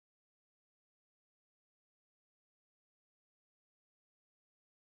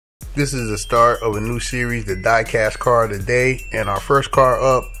This is the start of a new series, the diecast car of the day, and our first car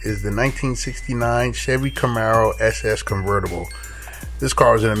up is the 1969 Chevy Camaro SS Convertible. This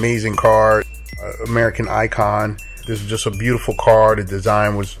car is an amazing car, American icon. This is just a beautiful car. The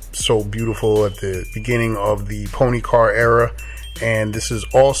design was so beautiful at the beginning of the pony car era, and this is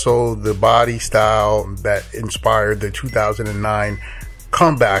also the body style that inspired the 2009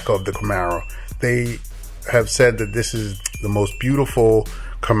 comeback of the Camaro. They have said that this is the most beautiful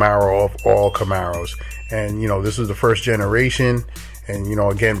Camaro of all Camaros, and this is the first generation, and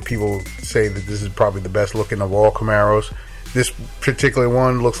again, people say that this is probably the best looking of all Camaros. This particular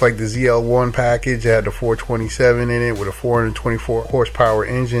one looks like the ZL1 package. It had the 427 in it with a 424 horsepower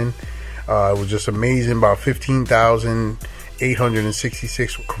engine. It was just amazing. About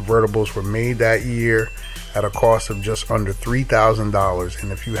 15,866 convertibles were made that year at a cost of just under $3,000,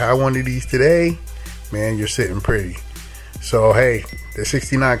 and if you have one of these today, man, you're sitting pretty. So hey, the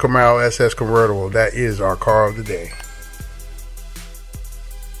 69 Camaro SS Convertible, that is our car of the day.